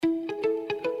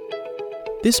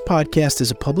This podcast is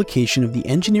a publication of the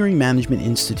Engineering Management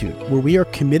Institute, where we are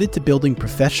committed to building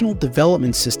professional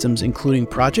development systems, including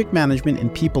project management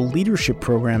and people leadership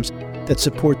programs that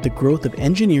support the growth of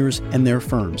engineers and their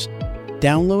firms.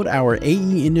 Download our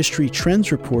AE Industry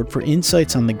Trends Report for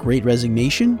insights on the Great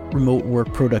Resignation, remote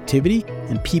work productivity,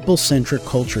 and people-centric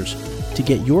cultures. To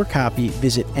get your copy,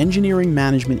 visit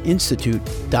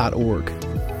engineeringmanagementinstitute.org.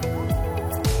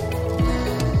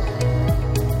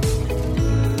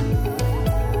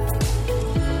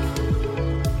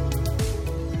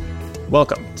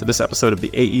 Welcome to this episode of the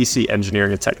AECT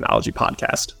Engineering and Technology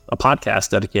Podcast, a podcast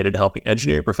dedicated to helping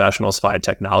engineering professionals find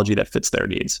technology that fits their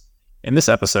needs. In this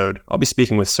episode, I'll be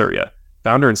speaking with Surya,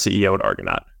 founder and CEO at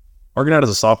Argonaut. Argonaut is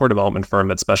a software development firm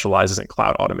that specializes in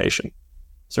cloud automation.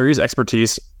 Surya's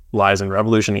expertise lies in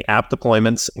revolutionizing app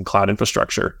deployments and cloud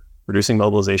infrastructure, reducing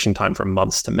mobilization time from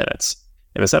months to minutes.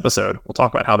 In this episode, we'll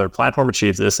talk about how their platform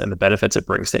achieves this and the benefits it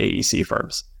brings to AEC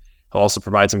firms. He'll also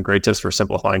provide some great tips for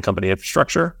simplifying company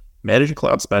infrastructure, managing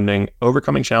cloud spending,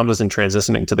 overcoming challenges in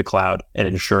transitioning to the cloud, and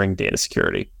ensuring data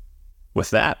security.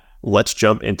 With that, let's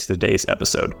jump into today's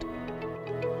episode.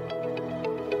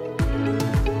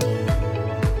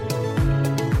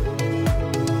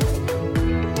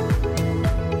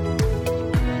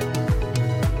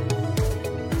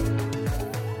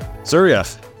 Surya,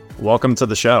 welcome to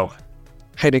the show.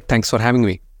 Hi, Rick. Thanks for having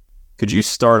me. Could you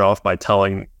start off by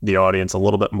telling the audience a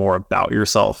little bit more about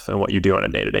yourself and what you do on a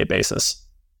day-to-day basis?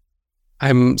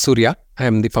 I'm Surya.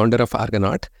 I'm the founder of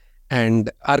Argonaut,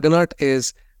 and Argonaut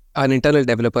is an internal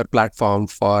developer platform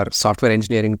for software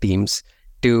engineering teams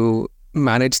to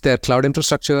manage their cloud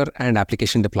infrastructure and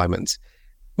application deployments.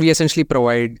 We essentially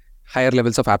provide higher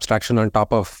levels of abstraction on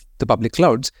top of the public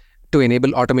clouds to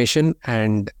enable automation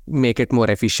and make it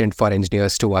more efficient for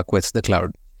engineers to work with the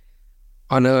cloud.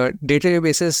 On a day-to-day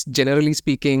basis, generally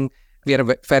speaking, we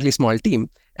are a fairly small team,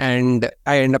 and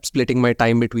I end up splitting my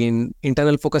time between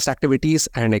internal focused activities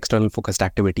and external focused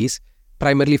activities,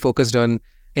 primarily focused on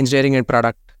engineering and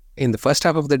product in the first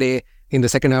half of the day. In the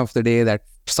second half of the day, that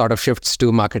sort of shifts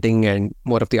to marketing and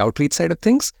more of the outreach side of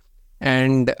things.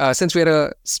 And since we're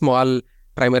a small,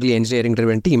 primarily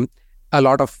engineering-driven team, a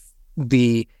lot of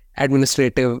the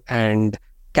administrative and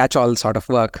catch-all sort of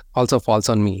work also falls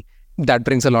on me. That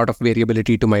brings a lot of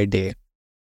variability to my day.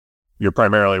 You're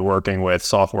primarily working with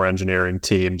software engineering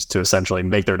teams to essentially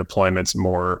make their deployments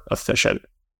more efficient.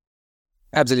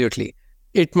 Absolutely.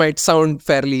 It might sound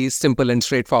fairly simple and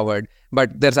straightforward,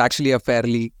 but there's actually a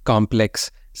fairly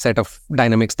complex set of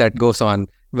dynamics that goes on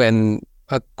when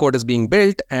a code is being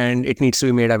built and it needs to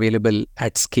be made available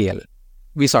at scale.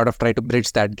 We sort of try to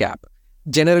bridge that gap.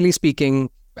 Generally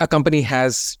speaking, a company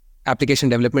has application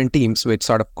development teams which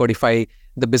sort of codify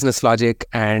the business logic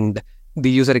and the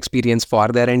user experience for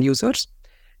their end users.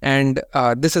 And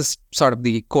this is sort of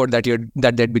the code that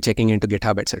they'd be checking into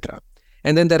GitHub, etc.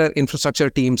 And then there are infrastructure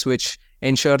teams which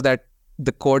ensure that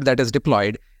the code that is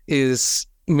deployed is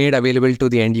made available to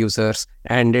the end users,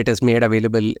 and it is made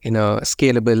available in a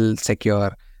scalable,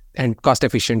 secure, and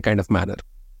cost-efficient kind of manner.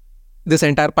 This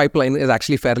entire pipeline is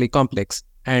actually fairly complex,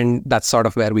 and that's sort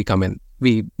of where we come in.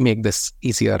 We make this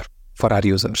easier for our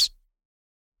users.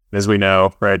 As we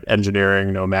know, right,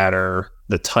 engineering, no matter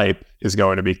the type, is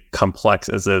going to be complex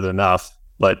as it is enough,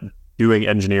 but doing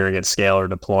engineering at scale or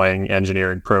deploying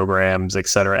engineering programs, et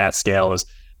cetera, at scale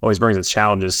always brings its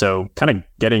challenges. So kind of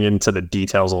getting into the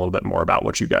details a little bit more about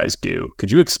what you guys do.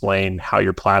 Could you explain how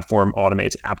your platform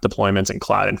automates app deployments and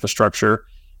cloud infrastructure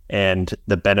and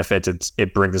the benefits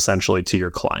it brings essentially to your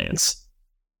clients?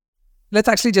 Let's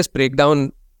actually just break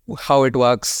down how it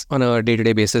works on a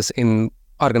day-to-day basis in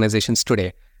organizations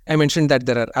today. I mentioned that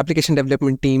there are application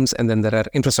development teams and then there are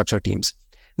infrastructure teams.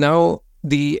 Now,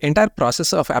 the entire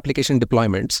process of application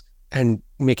deployments and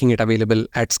making it available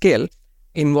at scale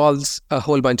involves a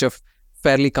whole bunch of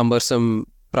fairly cumbersome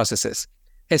processes,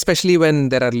 especially when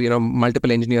there are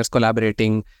multiple engineers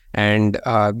collaborating and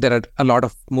there are a lot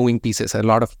of moving pieces, a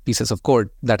lot of pieces of code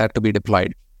that are to be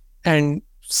deployed. And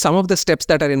some of the steps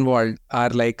that are involved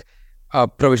are like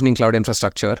provisioning cloud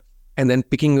infrastructure and then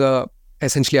picking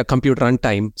essentially a compute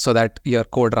runtime so that your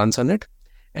code runs on it.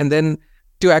 And then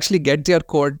to actually get your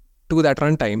code to that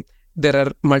runtime, there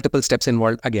are multiple steps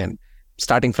involved again,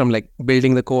 starting from like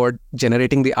building the code,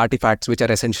 generating the artifacts, which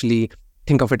are essentially,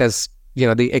 think of it as,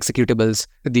 the executables,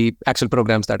 the actual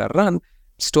programs that are run,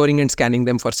 storing and scanning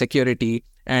them for security,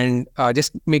 and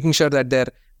just making sure that they're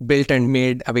built and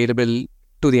made available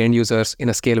to the end users in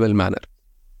a scalable manner.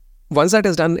 Once that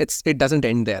is done, it doesn't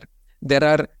end there. There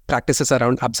are practices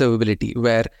around observability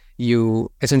where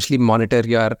you essentially monitor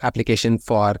your application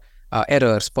for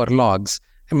errors, for logs,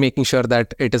 making sure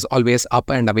that it is always up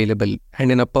and available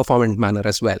and in a performant manner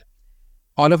as well.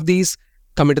 All of these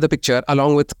come into the picture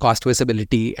along with cost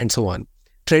visibility and so on.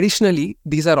 Traditionally,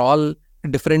 these are all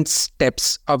different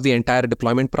steps of the entire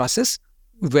deployment process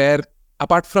where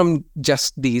apart from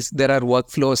just these, there are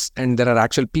workflows and there are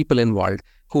actual people involved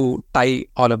who tie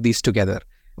all of these together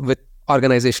with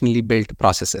organizationally built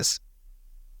processes.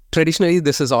 Traditionally,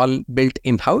 this is all built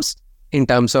in-house in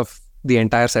terms of the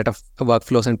entire set of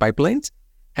workflows and pipelines.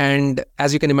 And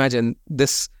as you can imagine,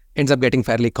 this ends up getting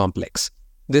fairly complex.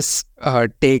 This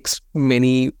takes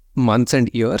many months and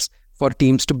years for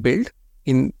teams to build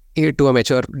to a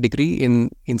mature degree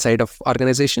inside of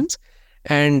organizations.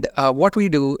 And what we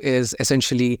do is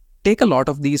essentially take a lot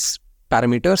of these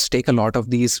parameters, take a lot of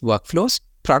these workflows,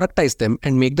 productize them,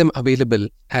 and make them available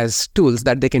as tools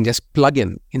that they can just plug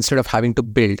in instead of having to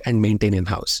build and maintain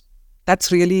in-house.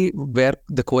 That's really where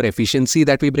the core efficiency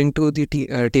that we bring to the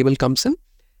table comes in.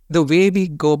 The way we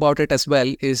go about it as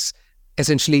well is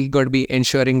essentially going to be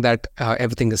ensuring that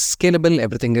everything is scalable,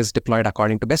 everything is deployed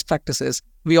according to best practices.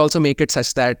 We also make it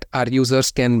such that our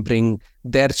users can bring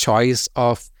their choice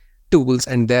of tools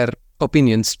and their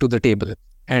opinions to the table,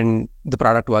 and the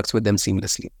product works with them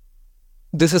seamlessly.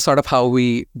 This is sort of how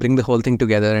we bring the whole thing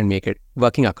together and make it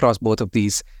working across both of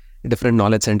these different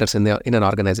knowledge centers in an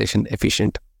organization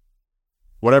efficient.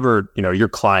 Whatever, your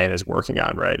client is working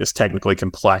on, right, is technically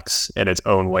complex in its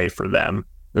own way for them.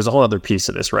 There's a whole other piece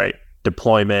of this, right?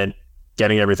 Deployment,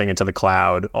 getting everything into the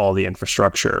cloud, all the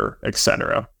infrastructure, et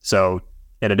cetera. So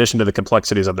in addition to the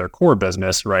complexities of their core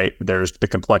business, right, there's the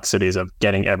complexities of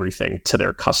getting everything to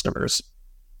their customers.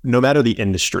 No matter the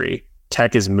industry,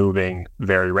 tech is moving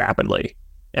very rapidly.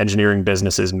 Engineering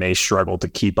businesses may struggle to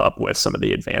keep up with some of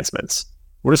the advancements.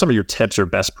 What are some of your tips or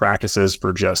best practices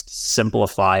for just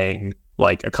simplifying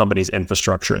like a company's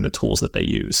infrastructure and the tools that they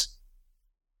use?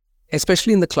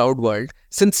 Especially in the cloud world,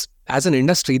 since as an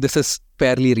industry, this is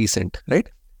fairly recent, right?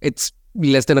 It's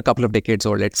less than a couple of decades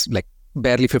old. It's like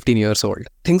barely 15 years old.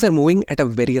 Things are moving at a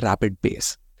very rapid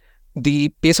pace. The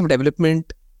pace of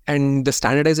development and the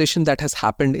standardization that has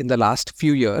happened in the last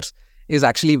few years is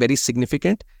actually very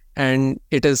significant. And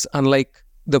it is unlike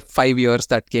the 5 years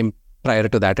that came prior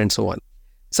to that and so on.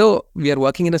 So we are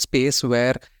working in a space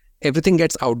where everything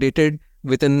gets outdated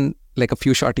within like a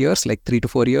few short years, like 3 to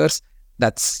 4 years.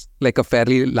 That's like a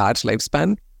fairly large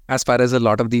lifespan as far as a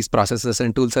lot of these processes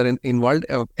and tools are involved,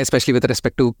 especially with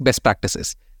respect to best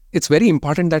practices. It's very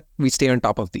important that we stay on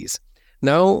top of these.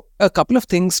 Now, a couple of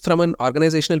things from an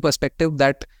organizational perspective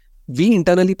that we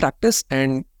internally practice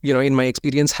and, in my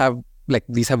experience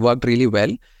these have worked really well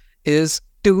is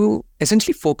to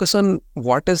essentially focus on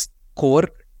what is core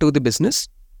to the business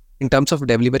in terms of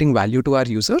delivering value to our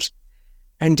users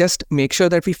and just make sure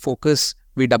that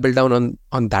we double down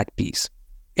on that piece.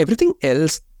 Everything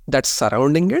else that's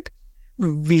surrounding it,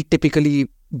 we typically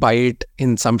buy it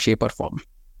in some shape or form.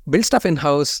 Build stuff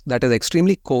in-house that is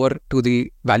extremely core to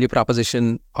the value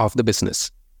proposition of the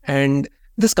business. And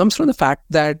this comes from the fact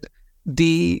that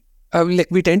we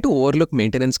tend to overlook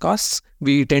maintenance costs.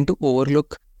 We tend to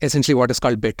overlook essentially what is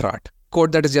called bit rot.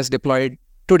 Code that is just deployed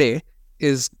today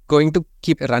is going to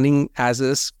keep running as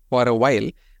is for a while.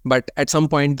 But at some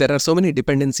point, there are so many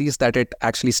dependencies that it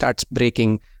actually starts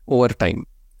breaking over time.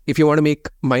 If you want to make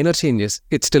minor changes,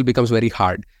 it still becomes very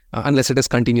hard unless it is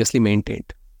continuously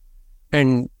maintained.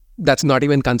 And that's not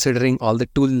even considering all the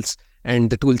tools and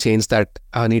the tool chains that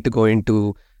need to go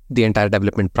into the entire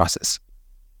development process.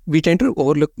 We tend to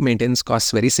overlook maintenance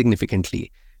costs very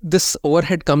significantly. This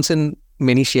overhead comes in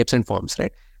many shapes and forms,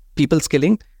 right? People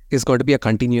skilling is going to be a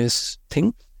continuous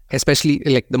thing, especially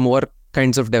like the more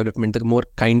kinds of development, the more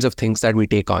kinds of things that we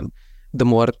take on, the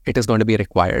more it is going to be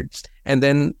required. And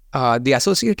then the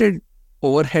associated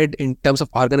overhead in terms of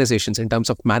organizations, in terms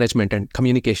of management and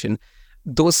communication,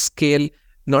 those scale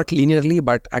not linearly,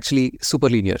 but actually super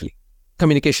linearly.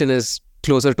 Communication is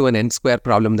closer to an n square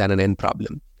problem than an n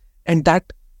problem. And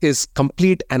that is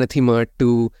complete anathema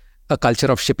to a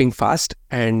culture of shipping fast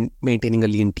and maintaining a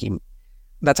lean team.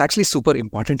 That's actually super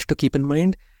important to keep in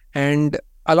mind. And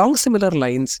along similar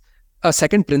lines, a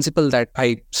second principle that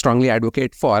I strongly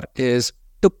advocate for is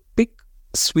to pick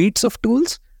suites of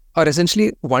tools or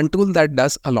essentially one tool that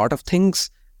does a lot of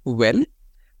things well,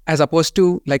 as opposed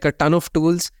to like a ton of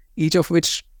tools, each of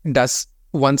which does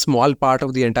one small part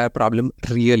of the entire problem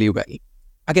really well.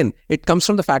 Again, it comes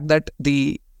from the fact that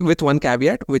with one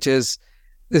caveat, which is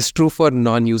true for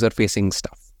non-user facing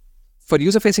stuff. For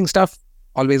user facing stuff,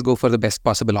 always go for the best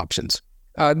possible options.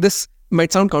 This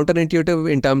might sound counterintuitive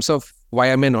in terms of why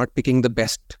am I not picking the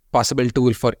best possible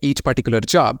tool for each particular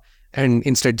job and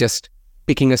instead just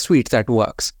picking a suite that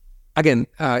works. again,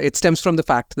 it stems from the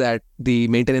fact that the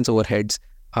maintenance overheads,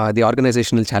 the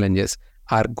organizational challenges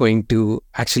are going to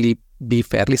actually be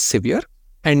fairly severe,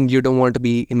 and you don't want to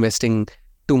be investing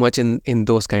too much in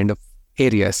those kind of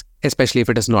areas, especially if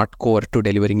it is not core to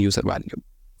delivering user value.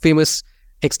 Famous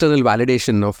external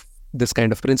validation of this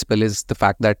kind of principle is the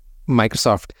fact that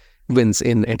Microsoft wins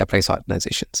in enterprise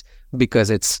organizations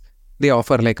because they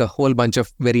offer like a whole bunch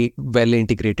of very well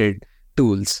integrated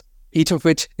tools, each of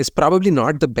which is probably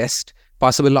not the best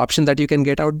possible option that you can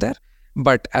get out there.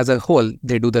 But as a whole,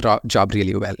 they do the job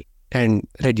really well and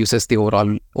reduces the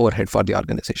overall overhead for the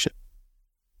organization.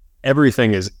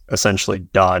 Everything is essentially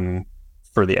done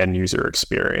for the end user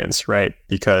experience, right?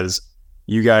 Because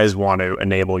you guys want to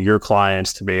enable your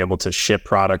clients to be able to ship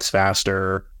products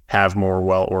faster, have more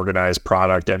well-organized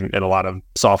product, and in a lot of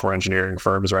software engineering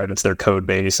firms, right? It's their code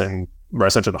base and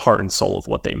essentially the heart and soul of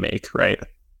what they make, right?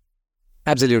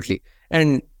 Absolutely.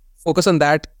 And focus on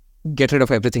that, get rid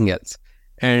of everything else.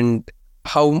 And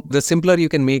how the simpler you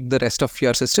can make the rest of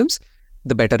your systems,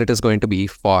 the better it is going to be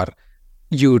for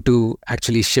you to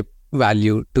actually ship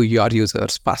value to your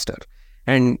users faster.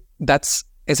 And that's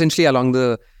essentially along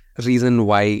the reason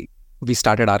why we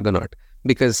started Argonaut,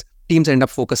 because teams end up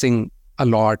focusing a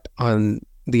lot on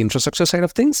the infrastructure side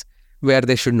of things where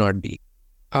they should not be.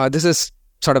 This is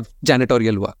sort of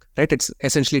janitorial work, right? It's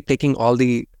essentially taking all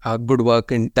the good work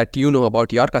that you know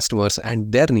about your customers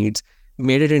and their needs,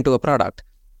 made it into a product.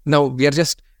 Now we are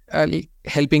just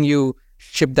helping you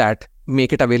ship that,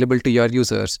 make it available to your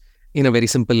users in a very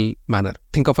simple manner.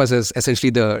 Think of us as essentially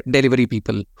the delivery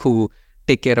people who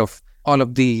take care of all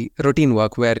of the routine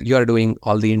work where you're doing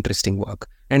all the interesting work.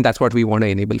 And that's what we want to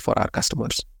enable for our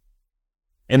customers.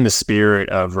 In the spirit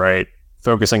of, right,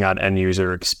 focusing on end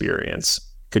user experience,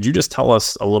 could you just tell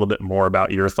us a little bit more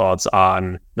about your thoughts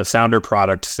on the founder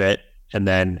product fit and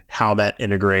then how that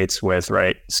integrates with,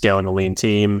 right, scaling a lean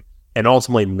team and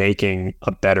ultimately making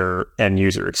a better end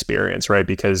user experience, right?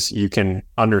 Because you can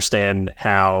understand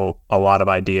how a lot of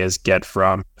ideas get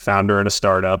from founder in a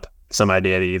startup, some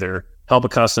idea to either help a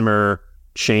customer,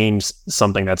 change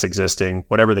something that's existing,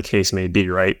 whatever the case may be,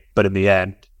 right? But in the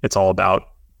end, it's all about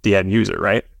the end user,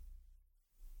 right?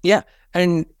 Yeah.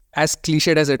 And as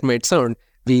cliched as it might sound,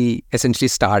 we essentially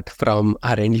start from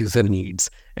our end user needs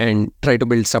and try to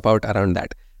build stuff out around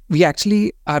that. We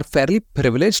actually are fairly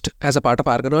privileged as a part of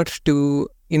Argonaut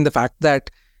in the fact that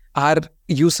our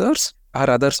users are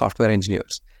other software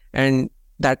engineers. And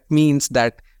that means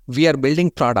that we are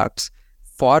building products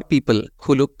for people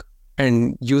who look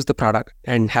and use the product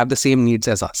and have the same needs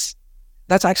as us.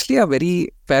 That's actually a very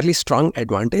fairly strong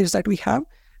advantage that we have.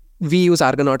 We use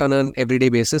Argonaut on an everyday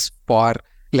basis for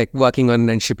like working on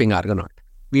and shipping Argonaut.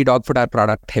 We dogfood our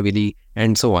product heavily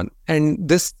and so on. And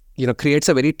this, creates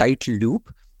a very tight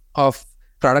loop of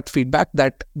product feedback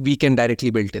that we can directly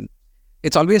build in.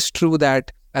 It's always true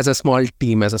that as a small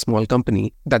team, as a small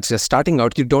company that's just starting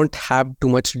out, you don't have too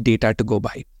much data to go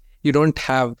by. You don't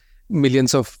have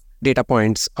millions of data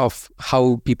points of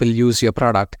how people use your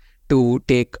product to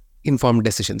take informed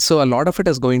decisions. So a lot of it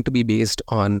is going to be based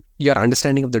on your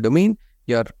understanding of the domain,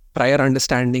 your prior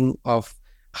understanding of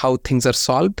how things are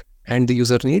solved and the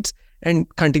user needs, and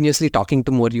continuously talking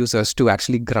to more users to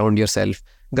actually ground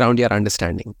your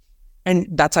understanding. And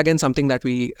that's again something that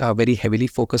we very heavily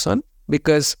focus on,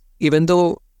 because even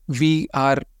though we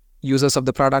are users of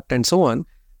the product and so on,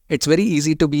 it's very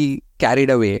easy to be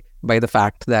carried away by the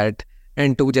fact that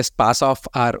and to just pass off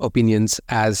our opinions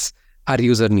as our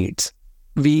user needs.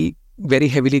 We very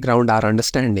heavily ground our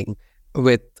understanding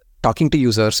with talking to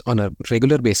users on a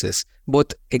regular basis,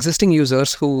 both existing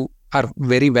users who are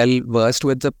very well versed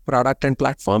with the product and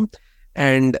platform,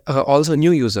 and also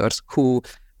new users who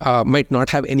might not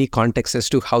have any context as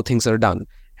to how things are done,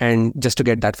 and just to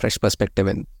get that fresh perspective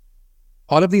in.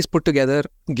 All of these put together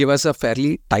give us a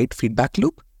fairly tight feedback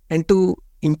loop, and to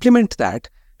implement that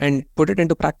and put it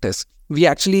into practice, we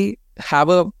actually have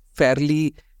a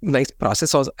fairly nice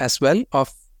process as well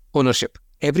of ownership.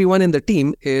 Everyone in the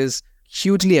team is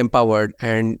hugely empowered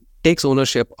and takes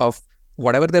ownership of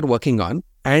whatever they're working on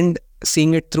and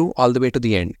seeing it through all the way to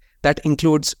the end. That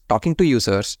includes talking to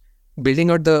users, building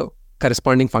out the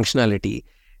corresponding functionality,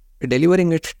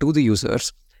 delivering it to the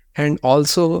users, and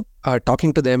also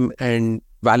talking to them and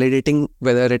validating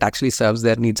whether it actually serves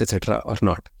their needs, etc. or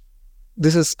not.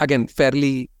 This is, again,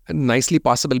 fairly nicely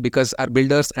possible because our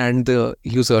builders and the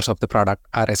users of the product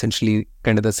are essentially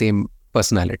kind of the same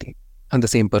personality and the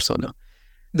same persona.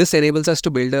 This enables us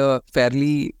to build a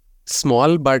fairly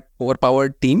small but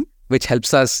overpowered team, which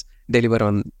helps us deliver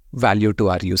on value to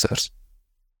our users.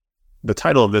 The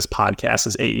title of this podcast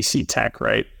is AEC Tech,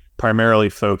 right? primarily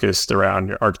focused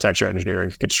around architecture, engineering,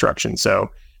 and construction.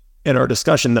 So in our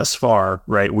discussion thus far,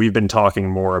 right, we've been talking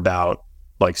more about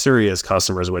like Surya's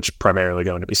customers, which primarily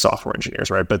going to be software engineers,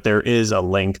 right? But there is a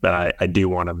link that I do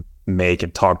want to make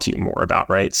and talk to you more about,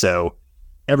 right? So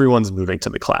everyone's moving to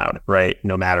the cloud, right?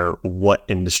 No matter what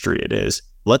industry it is.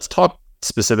 Let's talk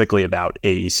specifically about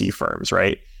AEC firms,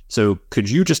 right? So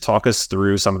could you just talk us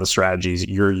through some of the strategies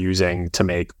you're using to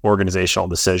make organizational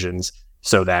decisions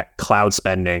so that cloud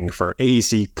spending for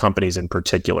AEC companies in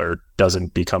particular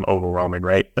doesn't become overwhelming,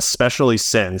 right? Especially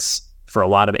since for a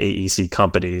lot of AEC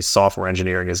companies, software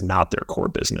engineering is not their core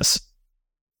business.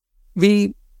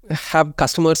 We have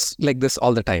customers like this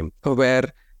all the time where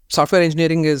software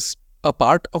engineering is a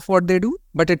part of what they do,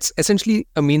 but it's essentially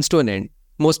a means to an end.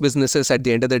 Most businesses at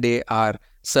the end of the day are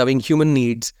serving human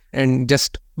needs and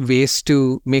just ways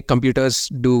to make computers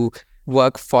do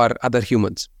work for other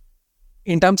humans.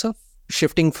 In terms of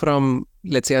shifting from,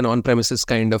 let's say, an on-premises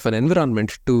kind of an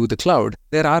environment to the cloud,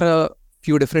 there are a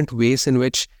few different ways in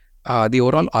which the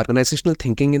overall organizational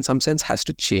thinking in some sense has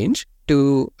to change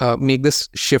to make this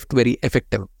shift very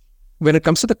effective. When it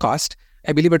comes to the cost,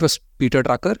 I believe it was Peter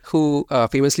Drucker who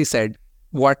famously said,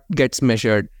 what gets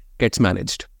measured gets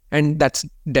managed. And that's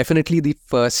definitely the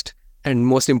first and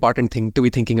most important thing to be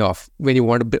thinking of when you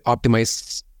want to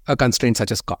optimize a constraint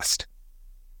such as cost.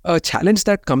 A challenge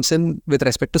that comes in with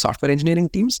respect to software engineering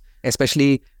teams,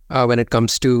 especially when it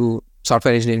comes to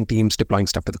software engineering teams deploying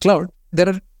stuff to the cloud, there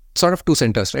are sort of two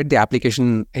centers, right? The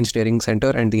application engineering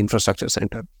center and the infrastructure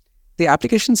center. The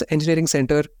applications engineering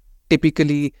center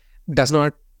typically does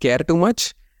not care too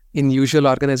much in usual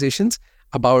organizations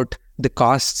about the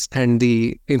costs and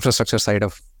the infrastructure side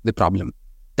of the problem.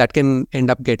 That can end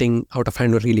up getting out of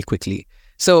hand really quickly.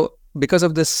 So because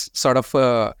of this sort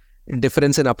of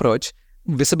difference in approach,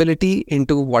 visibility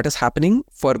into what is happening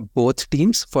for both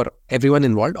teams, for everyone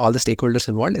involved, all the stakeholders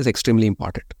involved is extremely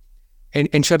important. And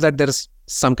ensure that there is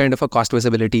some kind of a cost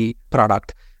visibility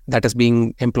product that is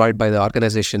being employed by the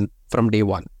organization from day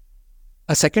one.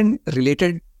 A second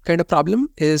related kind of problem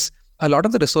is a lot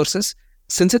of the resources,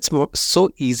 since it's so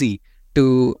easy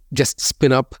to just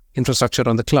spin up infrastructure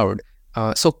on the cloud,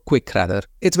 so quick rather,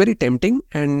 it's very tempting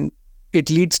and it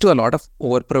leads to a lot of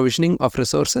over-provisioning of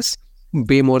resources,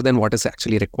 way more than what is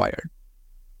actually required.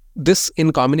 This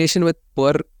in combination with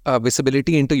poor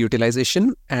visibility into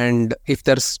utilization, and if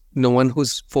there's no one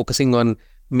who's focusing on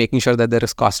making sure that there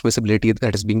is cost visibility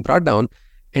that is being brought down,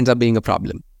 ends up being a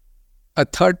problem. A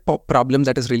third problem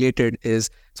that is related is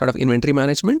sort of inventory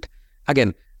management.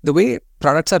 Again, the way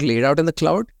products are laid out in the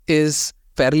cloud is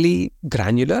fairly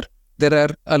granular. There are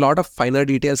a lot of finer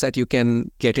details that you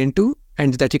can get into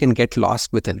and that you can get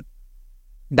lost within.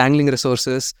 Dangling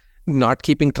resources, not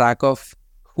keeping track of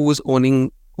who's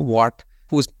owning what,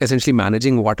 who's essentially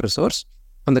managing what resource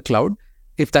on the cloud.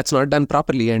 If that's not done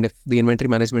properly and if the inventory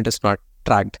management is not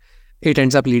tracked, it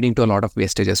ends up leading to a lot of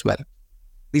wastage as well.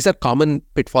 These are common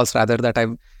pitfalls rather that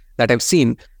I've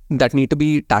seen that need to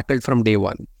be tackled from day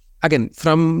one. Again,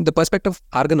 from the perspective of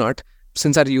Argonaut,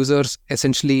 since our users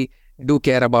essentially do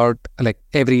care about like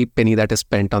every penny that is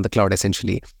spent on the cloud,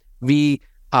 essentially, we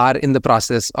are in the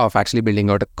process of actually building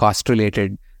out a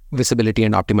cost-related visibility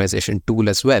and optimization tool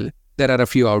as well. There are a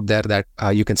few out there that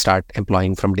you can start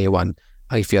employing from day one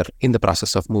if you're in the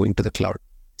process of moving to the cloud.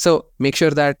 So make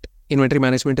sure that inventory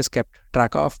management is kept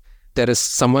track of. There is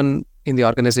someone in the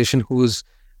organization who's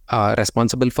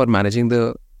responsible for managing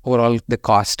the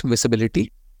cost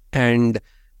visibility, and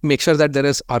make sure that there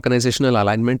is organizational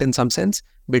alignment in some sense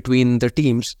between the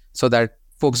teams so that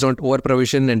folks don't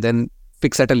over-provision and then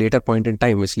fix at a later point in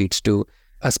time, which leads to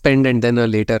a spend and then a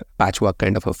later patchwork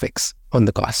kind of a fix on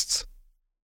the costs.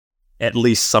 At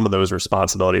least some of those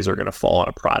responsibilities are going to fall on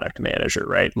a product manager,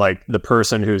 right? Like the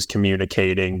person who's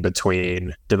communicating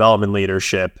between development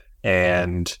leadership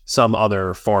and some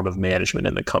other form of management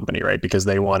in the company, right? Because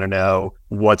they want to know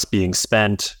what's being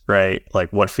spent, right?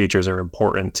 Like what features are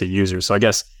important to users. So I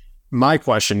guess my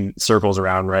question circles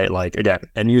around, right? Like again,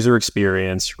 end user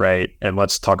experience, right? And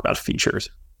let's talk about features.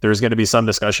 There's going to be some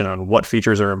discussion on what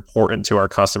features are important to our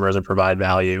customers and provide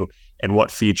value, and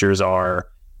what features are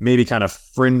maybe kind of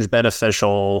fringe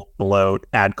beneficial, bloat,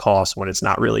 add costs when it's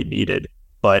not really needed.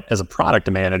 But as a product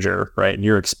manager, right, in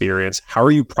your experience, how are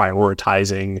you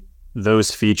prioritizing those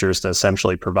features to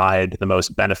essentially provide the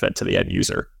most benefit to the end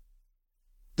user?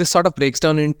 This sort of breaks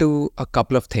down into a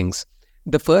couple of things.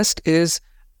 The first is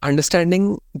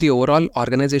understanding the overall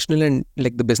organizational and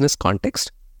like the business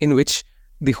context in which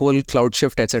the whole cloud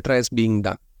shift, etc., is being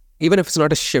done. Even if it's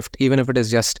not a shift, even if it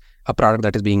is just a product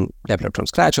that is being developed from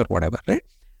scratch or whatever, right?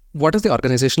 What is the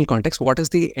organizational context? What is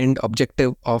the end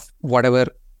objective of whatever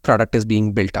product is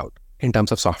being built out in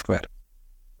terms of software.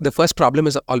 The first problem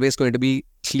is always going to be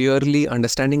clearly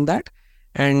understanding that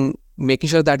and making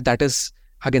sure that that is,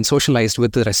 again, socialized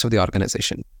with the rest of the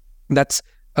organization. That's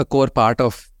a core part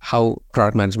of how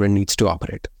product management needs to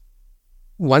operate.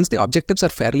 Once the objectives are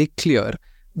fairly clear,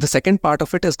 the second part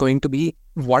of it is going to be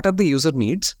what are the user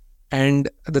needs? And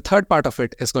the third part of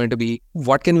it is going to be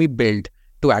what can we build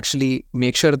to actually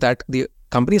make sure that the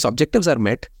company's objectives are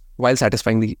met while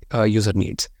satisfying the user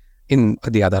needs in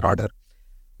the other order.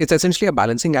 It's essentially a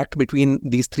balancing act between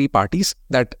these three parties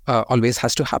that always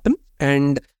has to happen.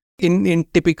 And in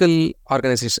typical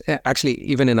organizations, actually,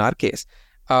 even in our case,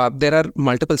 there are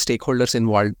multiple stakeholders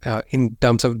involved in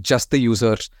terms of just the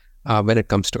users when it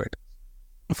comes to it.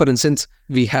 For instance,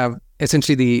 we have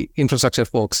essentially the infrastructure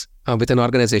folks within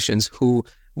organizations who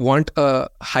want a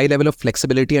high level of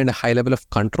flexibility and a high level of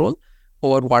control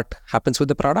over what happens with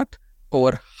the product,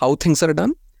 over how things are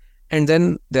done. And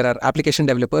then there are application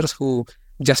developers who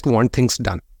just want things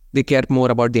done. They care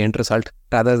more about the end result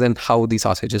rather than how the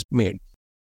sausage is made.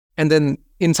 And then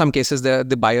in some cases,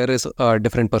 the buyer is a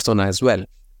different persona as well,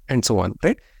 and so on,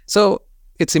 right? So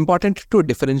it's important to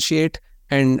differentiate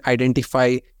and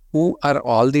identify who are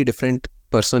all the different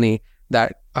personae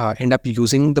that end up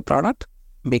using the product,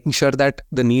 making sure that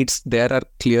the needs there are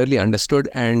clearly understood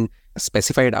and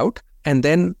specified out, and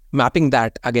then mapping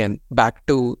that again back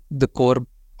to the core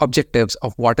objectives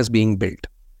of what is being built.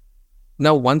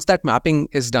 Now, once that mapping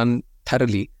is done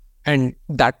thoroughly, and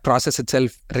that process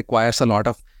itself requires a lot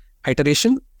of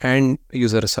iteration and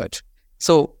user research.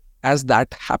 So as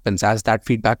that happens, as that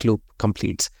feedback loop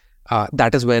completes,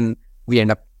 that is when we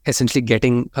end up essentially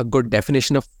getting a good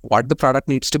definition of what the product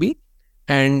needs to be.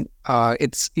 And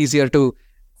it's easier to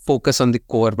focus on the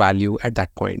core value at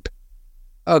that point.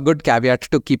 A good caveat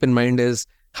to keep in mind is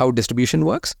how distribution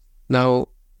works. Now,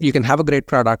 you can have a great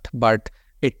product, but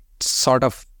it sort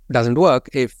of doesn't work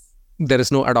if there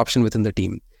is no adoption within the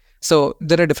team. So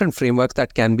there are different frameworks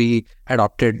that can be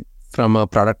adopted from a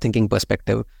product thinking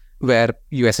perspective, where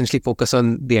you essentially focus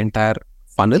on the entire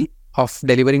funnel of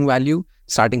delivering value,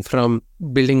 starting from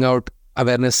building out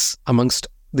awareness amongst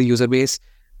the user base,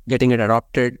 getting it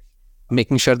adopted,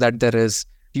 making sure that there is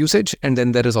usage, and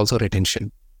then there is also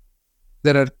retention.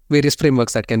 There are various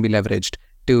frameworks that can be leveraged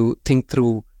to think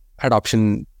through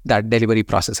adoption, that delivery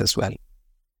process as well.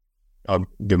 I'll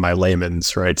give my layman's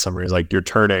summary. Is like you're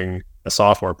turning a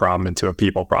software problem into a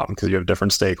people problem because you have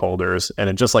different stakeholders.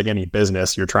 And just like any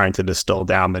business, you're trying to distill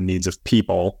down the needs of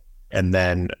people and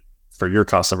then for your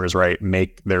customers,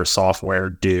 make their software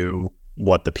do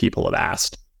what the people have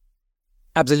asked.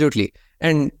 Absolutely.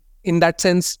 And in that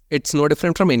sense, it's no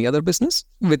different from any other business,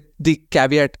 with the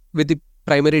caveat, with the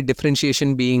primary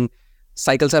differentiation being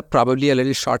cycles are probably a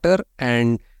little shorter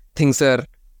and things are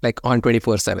on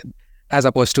 24/7, as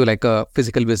opposed to a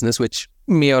physical business, which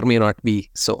may or may not be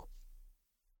so.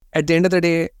 At the end of the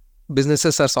day,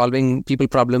 businesses are solving people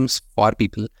problems for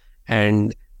people.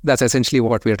 And that's essentially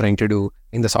what we're trying to do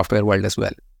in the software world as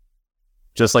well.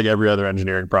 Just like every other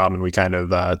engineering problem, and we kind of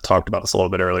talked about this a little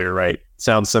bit earlier, right?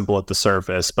 Sounds simple at the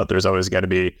surface, but there's always got to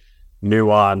be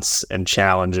nuance and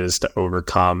challenges to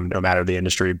overcome no matter the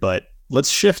industry. But let's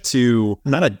shift to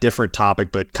not a different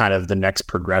topic, but kind of the next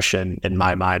progression in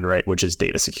my mind, right? Which is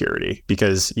data security.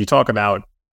 Because you talk about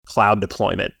cloud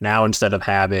deployment. Now, instead of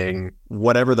having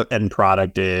whatever the end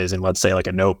product is, and let's say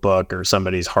a notebook or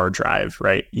somebody's hard drive,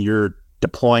 right? You're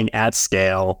deploying at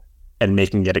scale and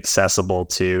making it accessible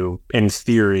to, in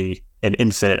theory, an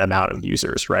infinite amount of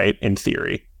users, right? In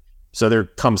theory. So there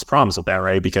comes problems with that,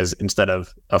 right? Because instead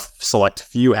of a select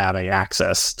few having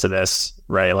access to this,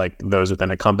 right? Like those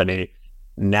within a company,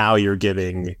 now you're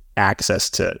giving access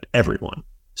to everyone.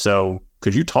 So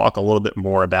could you talk a little bit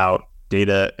more about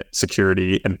data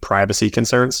security and privacy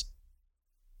concerns?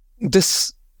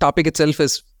 This topic itself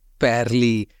is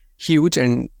fairly huge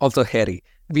and also hairy.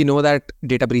 We know that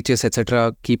data breaches,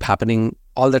 etc., keep happening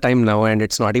all the time now, and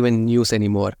it's not even news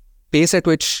anymore. Pace at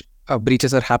which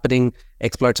breaches are happening,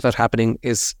 exploits are happening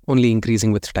is only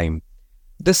increasing with time.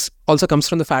 This also comes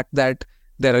from the fact that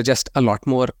there are just a lot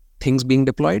more things being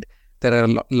deployed. There are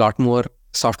a lot more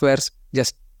softwares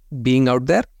just being out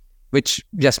there, which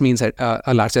just means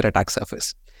a larger attack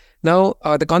surface. Now,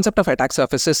 the concept of attack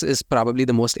surfaces is probably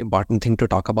the most important thing to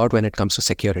talk about when it comes to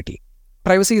security.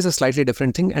 Privacy is a slightly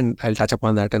different thing, and I'll touch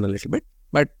upon that in a little bit.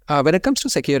 But when it comes to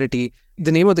security,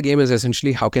 the name of the game is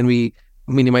essentially how can we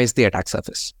minimize the attack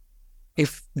surface.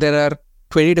 If there are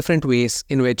 20 different ways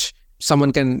in which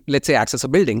someone can, let's say, access a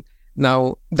building,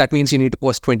 now that means you need to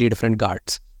post 20 different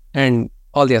guards and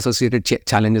all the associated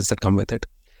challenges that come with it.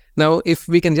 Now, if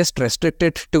we can just restrict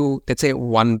it to, let's say,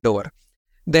 one door,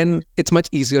 then it's much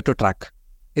easier to track.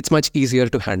 It's much easier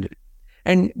to handle.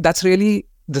 And that's really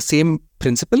the same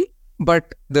principle,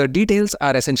 but the details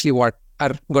are essentially what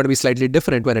are going to be slightly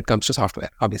different when it comes to software,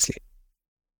 obviously.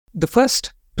 The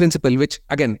first principle, which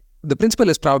again, the principle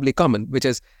is probably common, which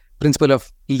is principle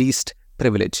of least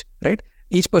privilege, right?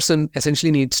 Each person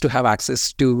essentially needs to have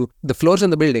access to the floors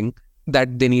in the building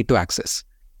that they need to access,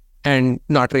 and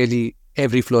not really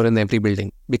every floor in every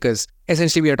building, because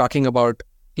essentially we are talking about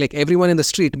like everyone in the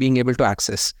street being able to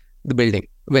access the building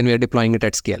when we are deploying it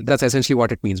at scale. That's essentially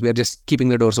what it means. We are just keeping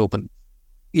the doors open.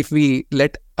 If we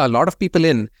let a lot of people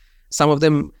in, some of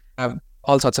them have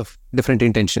all sorts of different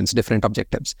intentions, different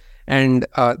objectives. And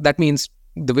that means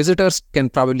the visitors can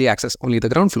probably access only the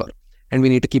ground floor, and we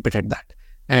need to keep it at that.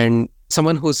 And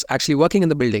someone who's actually working in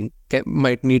the building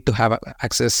might need to have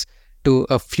access to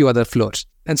a few other floors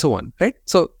and so on, right?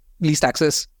 So least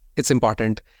access, it's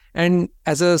important. And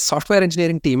as a software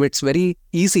engineering team, it's very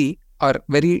easy or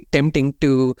very tempting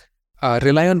to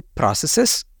rely on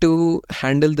processes to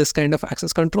handle this kind of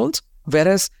access controls,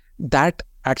 whereas that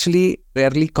actually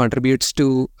rarely contributes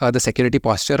to the security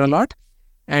posture a lot.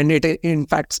 And it, in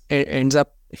fact, ends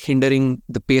up hindering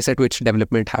the pace at which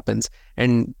development happens.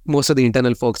 And most of the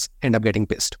internal folks end up getting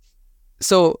pissed.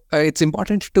 So it's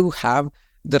important to have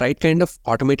the right kind of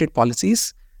automated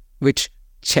policies which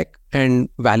check and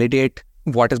validate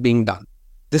what is being done.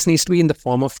 This needs to be in the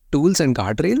form of tools and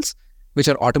guardrails which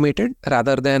are automated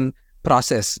rather than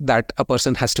process that a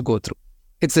person has to go through.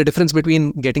 It's the difference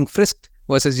between getting frisked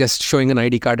versus just showing an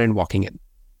ID card and walking in.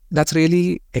 That's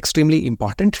really extremely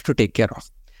important to take care of.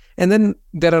 And then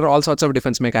there are all sorts of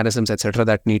defense mechanisms, etc.,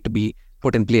 that need to be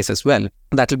put in place as well.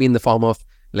 That will be in the form of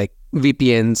like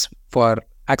VPNs for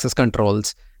access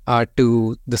controls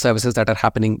to the services that are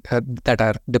happening, that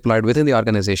are deployed within the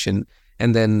organization,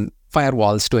 and then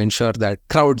firewalls to ensure that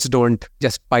crowds don't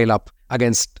just pile up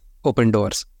against open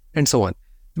doors and so on,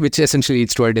 which essentially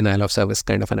leads to a denial of service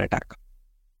kind of an attack.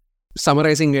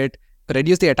 Summarizing it,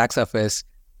 reduce the attack surface,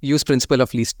 use principle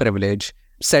of least privilege,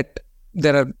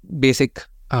 there are basic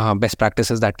best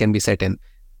practices that can be set in: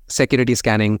 security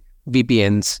scanning,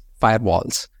 VPNs,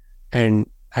 firewalls, and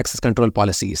access control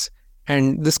policies.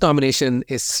 And this combination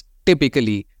is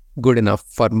typically good enough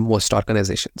for most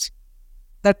organizations.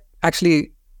 That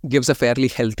actually gives a fairly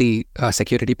healthy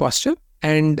security posture.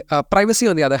 And privacy,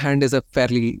 on the other hand, is a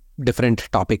fairly different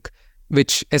topic,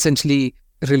 which essentially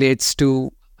relates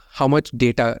to how much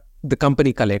data the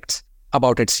company collects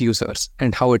about its users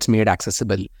and how it's made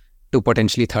accessible to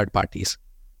potentially third parties.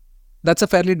 That's a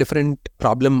fairly different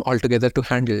problem altogether to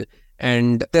handle.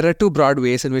 And there are two broad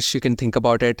ways in which you can think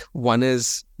about it. One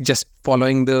is just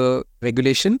following the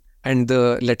regulation and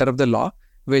the letter of the law,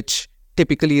 which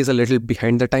typically is a little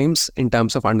behind the times in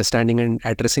terms of understanding and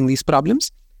addressing these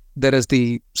problems. There is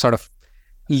the sort of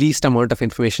least amount of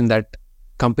information that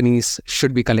companies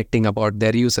should be collecting about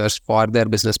their users for their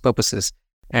business purposes,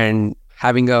 and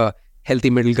having a healthy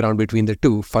middle ground between the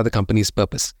two for the company's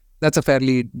purpose. That's a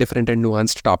fairly different and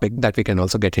nuanced topic that we can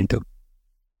also get into.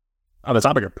 On the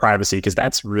topic of privacy, because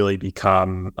that's really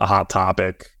become a hot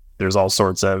topic, there's all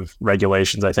sorts of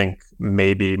regulations, I think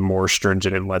maybe more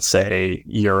stringent in, let's say,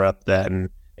 Europe than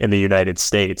in the United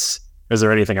States. Is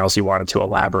there anything else you wanted to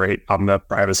elaborate on the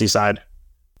privacy side?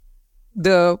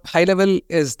 The high level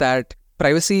is that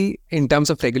privacy in terms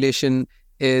of regulation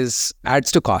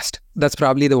adds to cost. That's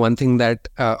probably the one thing that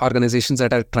organizations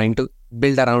that are trying to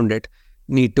build around it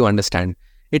need to understand.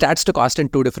 It adds to cost in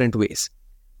two different ways.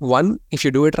 One, if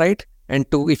you do it right, and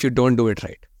two, if you don't do it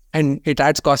right. And it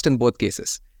adds cost in both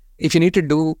cases. If you need to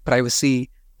do privacy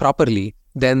properly,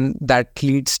 then that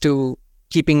leads to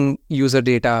keeping user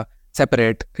data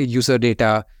separate, user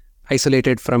data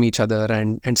isolated from each other,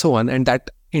 and so on. And that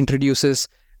introduces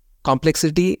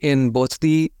complexity in both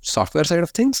the software side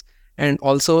of things and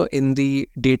also in the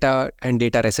data and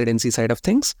data residency side of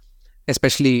things,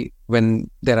 especially when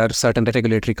there are certain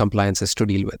regulatory compliances to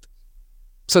deal with.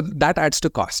 So that adds to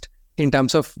cost in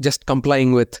terms of just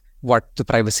complying with what the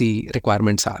privacy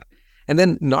requirements are. And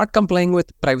then not complying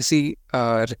with privacy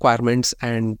requirements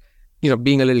and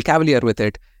being a little cavalier with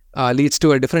it leads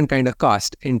to a different kind of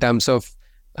cost in terms of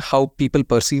how people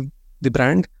perceive the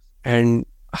brand and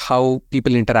how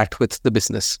people interact with the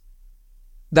business.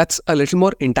 That's a little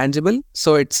more intangible,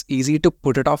 so it's easy to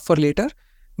put it off for later,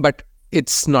 but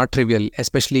it's not trivial,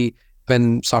 especially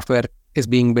when software is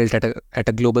being built at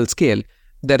a global scale.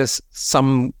 There is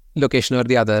some location or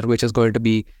the other which is going to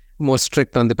be more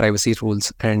strict on the privacy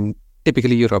rules, and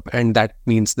typically Europe, and that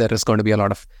means there is going to be a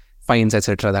lot of fines,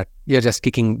 etc., that you're just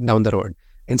kicking down the road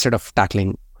instead of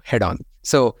tackling head on.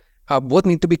 So both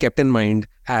need to be kept in mind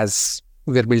as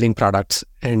we're building products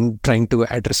and trying to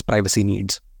address privacy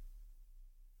needs.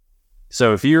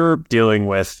 So if you're dealing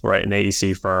with an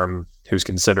AEC firm who's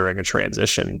considering a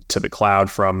transition to the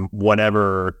cloud from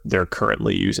whatever they're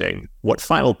currently using, what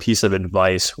final piece of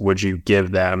advice would you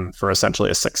give them for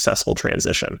essentially a successful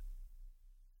transition?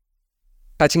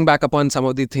 Touching back upon some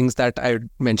of the things that I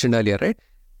mentioned earlier, right?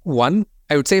 One,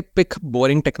 I would say pick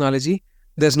boring technology.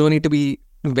 There's no need to be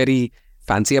very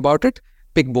fancy about it.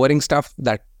 Pick boring stuff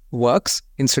that works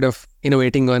instead of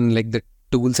innovating on like the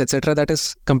tools, etc., that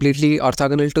is completely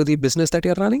orthogonal to the business that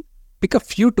you're running. Pick a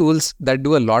few tools that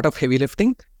do a lot of heavy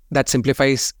lifting, that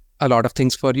simplifies a lot of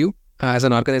things for you as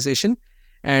an organization,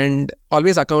 and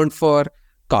always account for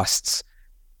costs.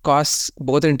 Costs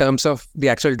both in terms of the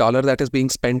actual dollar that is being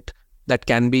spent that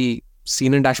can be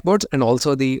seen in dashboards, and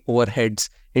also the overheads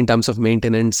in terms of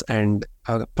maintenance and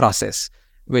process,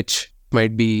 which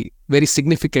might be very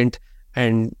significant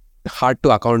and hard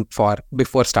to account for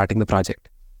before starting the project.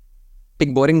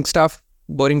 Pick boring stuff,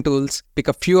 boring tools, pick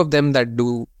a few of them that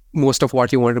do most of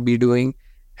what you want to be doing,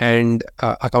 and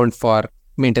account for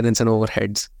maintenance and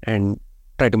overheads and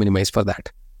try to minimize for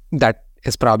that. That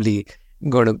is probably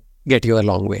going to get you a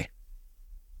long way.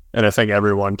 And I think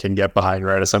everyone can get behind,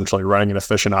 right? Essentially running an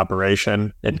efficient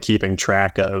operation and keeping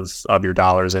track of your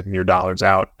dollars in and your dollars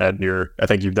out. And I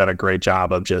think you've done a great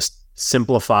job of just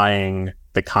simplifying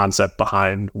the concept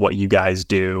behind what you guys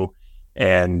do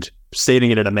and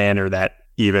stating it in a manner that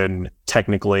even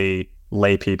technically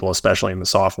lay people, especially in the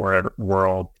software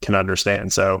world, can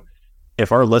understand. So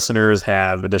if our listeners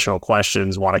have additional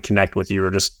questions, want to connect with you,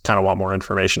 or just kind of want more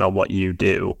information on what you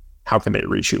do, how can they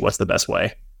reach you? What's the best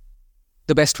way?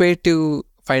 The best way to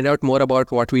find out more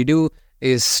about what we do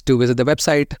is to visit the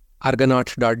website,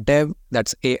 argonaut.dev.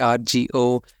 That's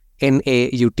ARGONAUT.dev.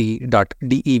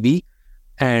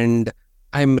 And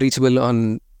I'm reachable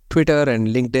on Twitter and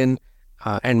LinkedIn.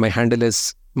 And my handle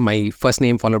is my first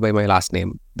name followed by my last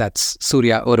name. That's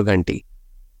Surya Oruganti.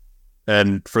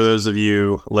 And for those of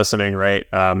you listening, right,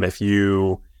 if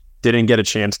you didn't get a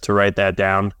chance to write that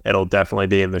down, it'll definitely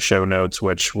be in the show notes,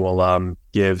 which we'll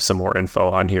give some more info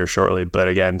on here shortly. But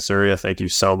again, Surya, thank you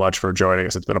so much for joining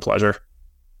us. It's been a pleasure.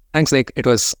 Thanks, Nick. It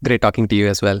was great talking to you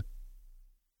as well.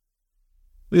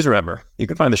 Please remember, you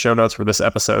can find the show notes for this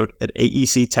episode at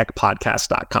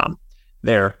aectechpodcast.com.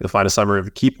 There, you'll find a summary of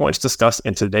the key points discussed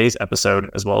in today's episode,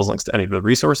 as well as links to any of the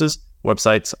resources,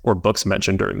 websites, or books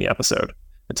mentioned during the episode.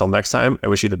 Until next time, I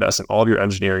wish you the best in all of your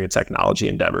engineering and technology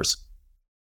endeavors.